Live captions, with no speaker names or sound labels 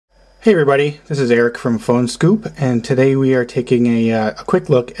Hey everybody, this is Eric from Phone Scoop, and today we are taking a quick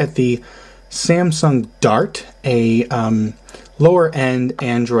look at the Samsung Dart, a lower-end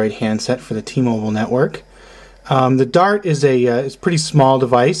Android handset for the T-Mobile network. The Dart is a pretty small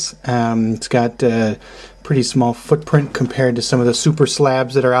device. It's got a pretty small footprint compared to some of the super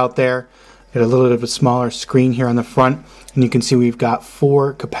slabs that are out there. Got a little bit of a smaller screen here on the front, and you can see we've got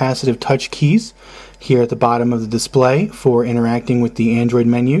 4 capacitive touch keys here at the bottom of the display for interacting with the Android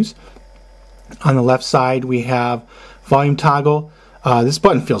menus. On the left side we have volume toggle. This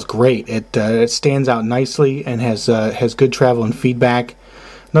button feels great. It stands out nicely and has good travel and feedback.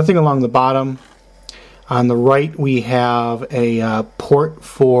 Nothing along the bottom. On the right we have a port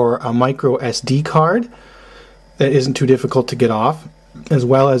for a micro SD card that isn't too difficult to get off, as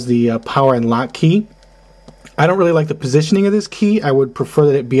well as the power and lock key. I don't really like the positioning of this key. I would prefer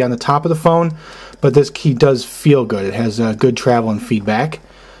that it be on the top of the phone, but this key does feel good. It has good travel and feedback.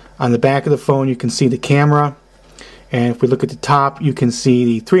 On the back of the phone you can see the camera, and if we look at the top you can see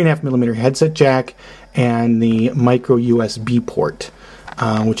the 3.5mm headset jack and the micro USB port,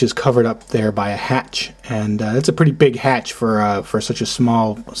 which is covered up there by a hatch, and that's a pretty big hatch for such a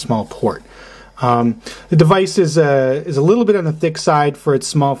small port. The device is a little bit on the thick side for its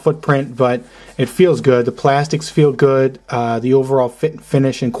small footprint, but it feels good. The plastics feel good. The overall fit and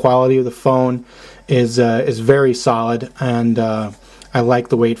finish and quality of the phone is very solid, and I like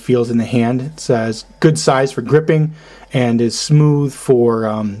the way it feels in the hand. It's good size for gripping and is smooth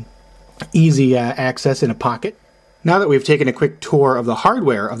for easy access in a pocket. Now that we've taken a quick tour of the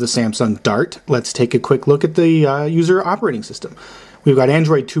hardware of the Samsung Dart, let's take a quick look at the user operating system. We've got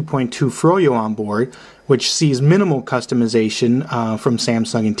Android 2.2 Froyo on board, which sees minimal customization from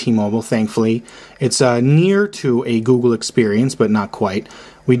Samsung and T-Mobile, thankfully. It's near to a Google experience, but not quite.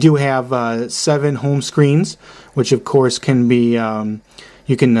 We do have 7 home screens, which of course can be,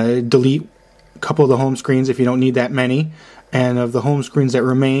 you can delete a couple of the home screens if you don't need that many. And of the home screens that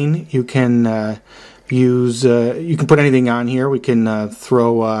remain, you can you can put anything on here. We can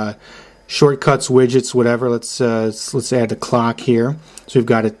throw shortcuts, widgets, whatever. Let's add a clock here. So we've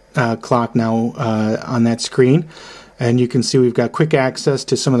got a clock now on that screen, and you can see we've got quick access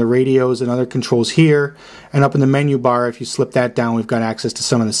to some of the radios and other controls here. And up in the menu bar, if you slip that down, we've got access to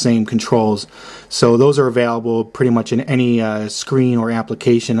some of the same controls. So those are available pretty much in any screen or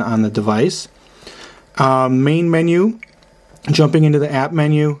application on the device. Main menu. Jumping into the app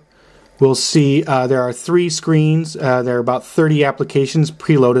menu, we'll see there are 3 screens. There are about 30 applications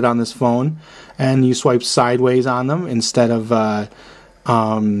preloaded on this phone, and you swipe sideways on them instead of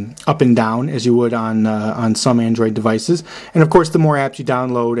up and down as you would on some Android devices. And of course, the more apps you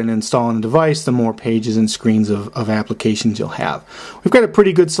download and install on the device, the more pages and screens of applications you'll have. We've got a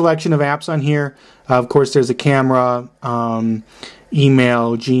pretty good selection of apps on here. Of course, there's a camera,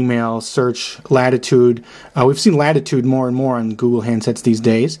 email, Gmail, search, latitude. We've seen latitude more and more on Google handsets these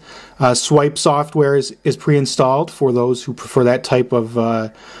days. Swipe software is pre-installed for those who prefer that type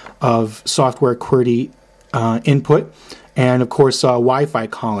of software QWERTY input. And of course, Wi-Fi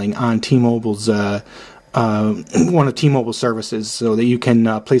calling on T-Mobile's one of T-Mobile's services, so that you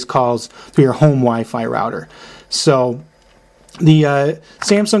can place calls through your home Wi-Fi router. So the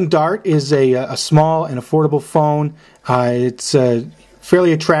Samsung Dart is a small and affordable phone. It's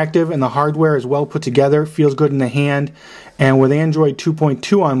fairly attractive, and the hardware is well put together, feels good in the hand, and with Android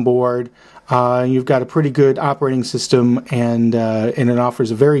 2.2 on board, you've got a pretty good operating system, and it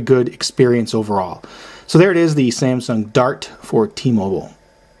offers a very good experience overall. So there it is, the Samsung Dart for T-Mobile.